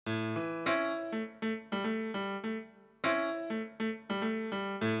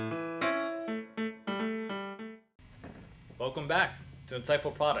Welcome back to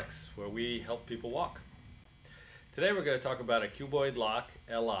Insightful Products, where we help people walk. Today we're going to talk about a Cuboid Lock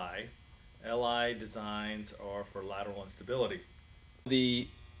LI. LI designs are for lateral instability. The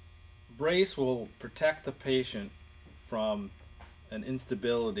brace will protect the patient from an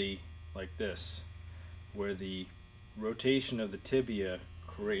instability like this, where the rotation of the tibia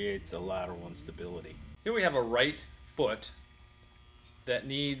creates a lateral instability. Here we have a right foot that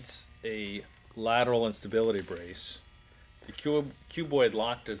needs a lateral instability brace. The Cuboid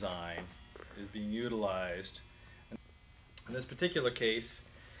Lock design is being utilized. In this particular case,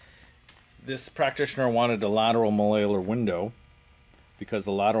 this practitioner wanted a lateral malar window because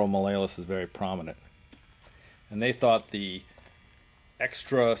the lateral malalis is very prominent. And they thought the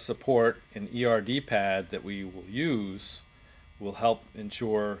extra support and ERD pad that we will use will help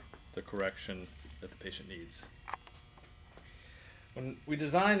ensure the correction that the patient needs. When we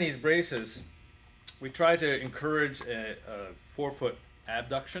design these braces, we try to encourage a forefoot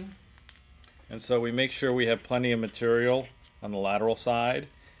abduction, and so we make sure we have plenty of material on the lateral side,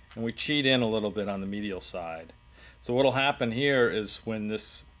 and we cheat in a little bit on the medial side. So what will happen here is when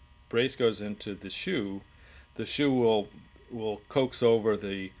this brace goes into the shoe will coax over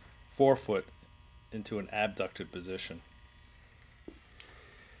the forefoot into an abducted position.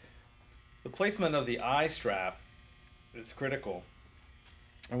 The placement of the eye strap is critical.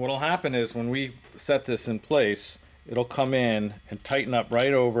 And what will happen is when we set this in place, it'll come in and tighten up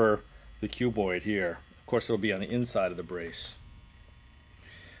right over the cuboid here. Of course, it'll be on the inside of the brace.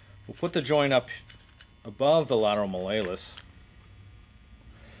 We'll put the joint up above the lateral malalis.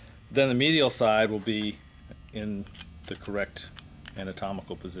 Then the medial side will be in the correct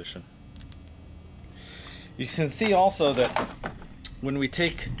anatomical position. You can see also that when we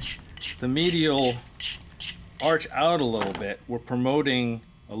take the medial arch out a little bit, we're promoting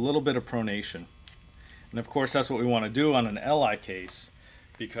a little bit of pronation. And of course that's what we want to do on an LI case,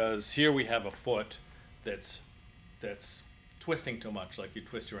 because here we have a foot that's twisting too much, like you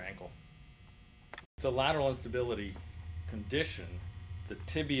twist your ankle. It's a lateral instability condition. The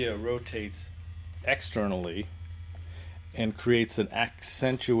tibia rotates externally and creates an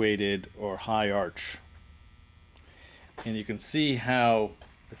accentuated or high arch. And you can see how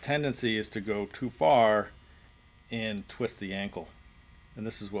the tendency is to go too far and twist the ankle. And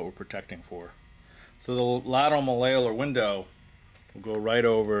this is what we're protecting for. So the lateral malar window will go right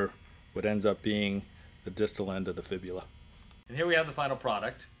over what ends up being the distal end of the fibula. And here we have the final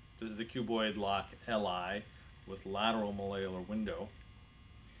product. This is the Cuboid Lock LI with lateral malar window.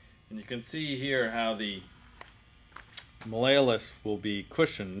 And you can see here how the malalis will be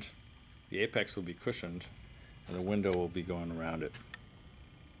cushioned, the apex will be cushioned, and the window will be going around it.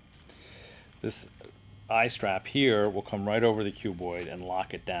 This eye strap here will come right over the cuboid and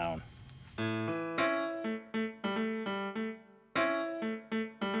lock it down.